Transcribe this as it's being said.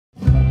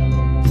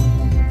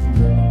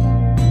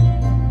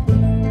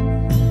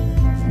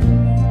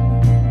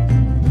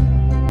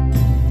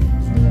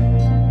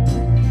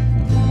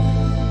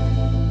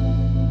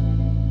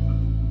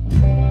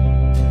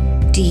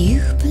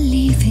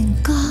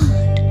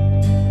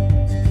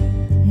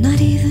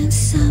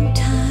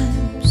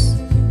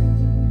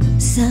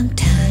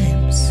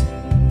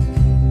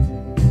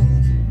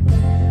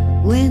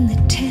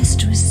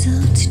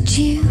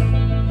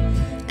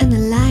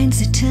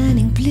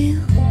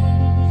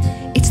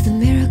is the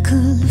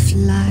miracle of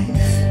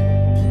life.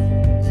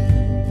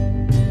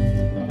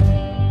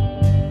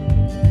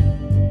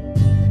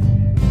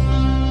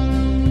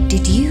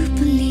 Did you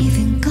believe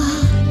in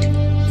God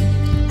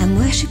and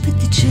worship at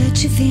the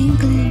Church of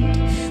England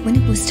when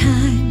it was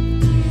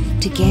time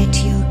to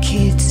get your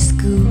kids to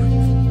school?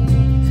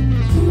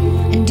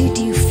 And did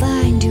you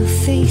find your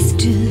faith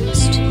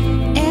just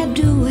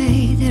ebbed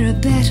away? There are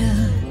better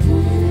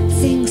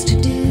things to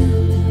do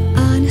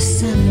on a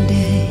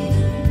Sunday.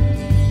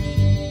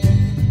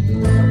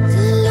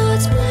 The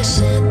Lord's my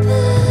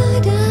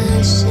shepherd,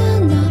 I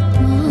shall not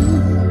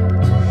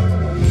want.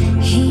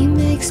 He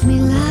makes me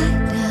lie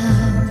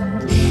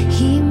down,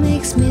 He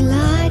makes me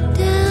lie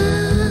down.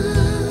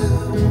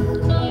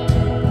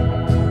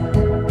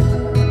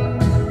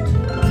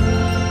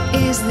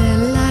 Is there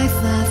life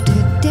after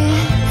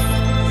death?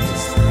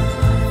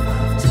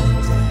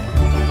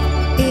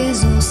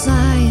 Is all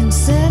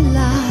science a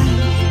lie?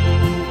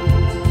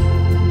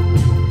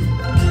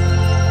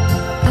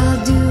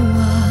 I'll do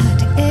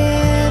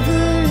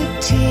whatever it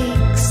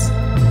takes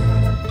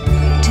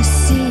to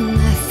see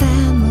my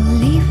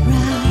family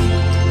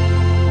right.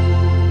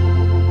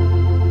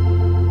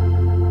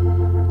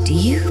 Do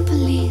you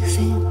believe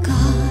in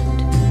God?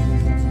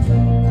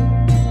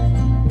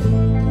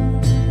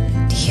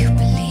 Do you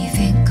believe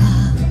in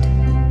God?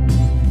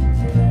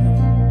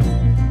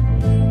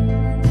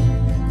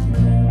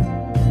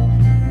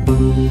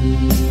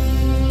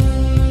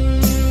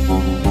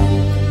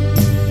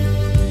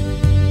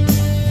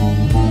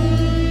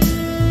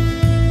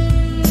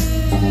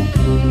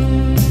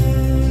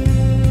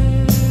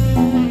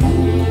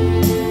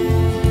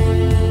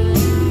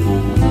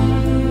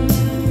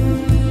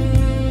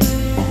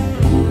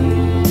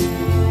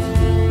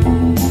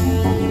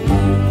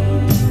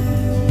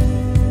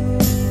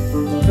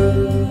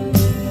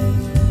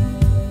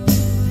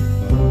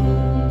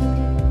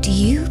 Do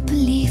you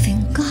believe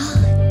in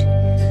God?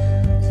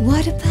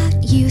 What about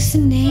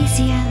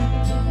euthanasia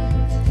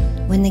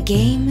when the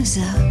game is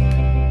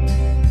up?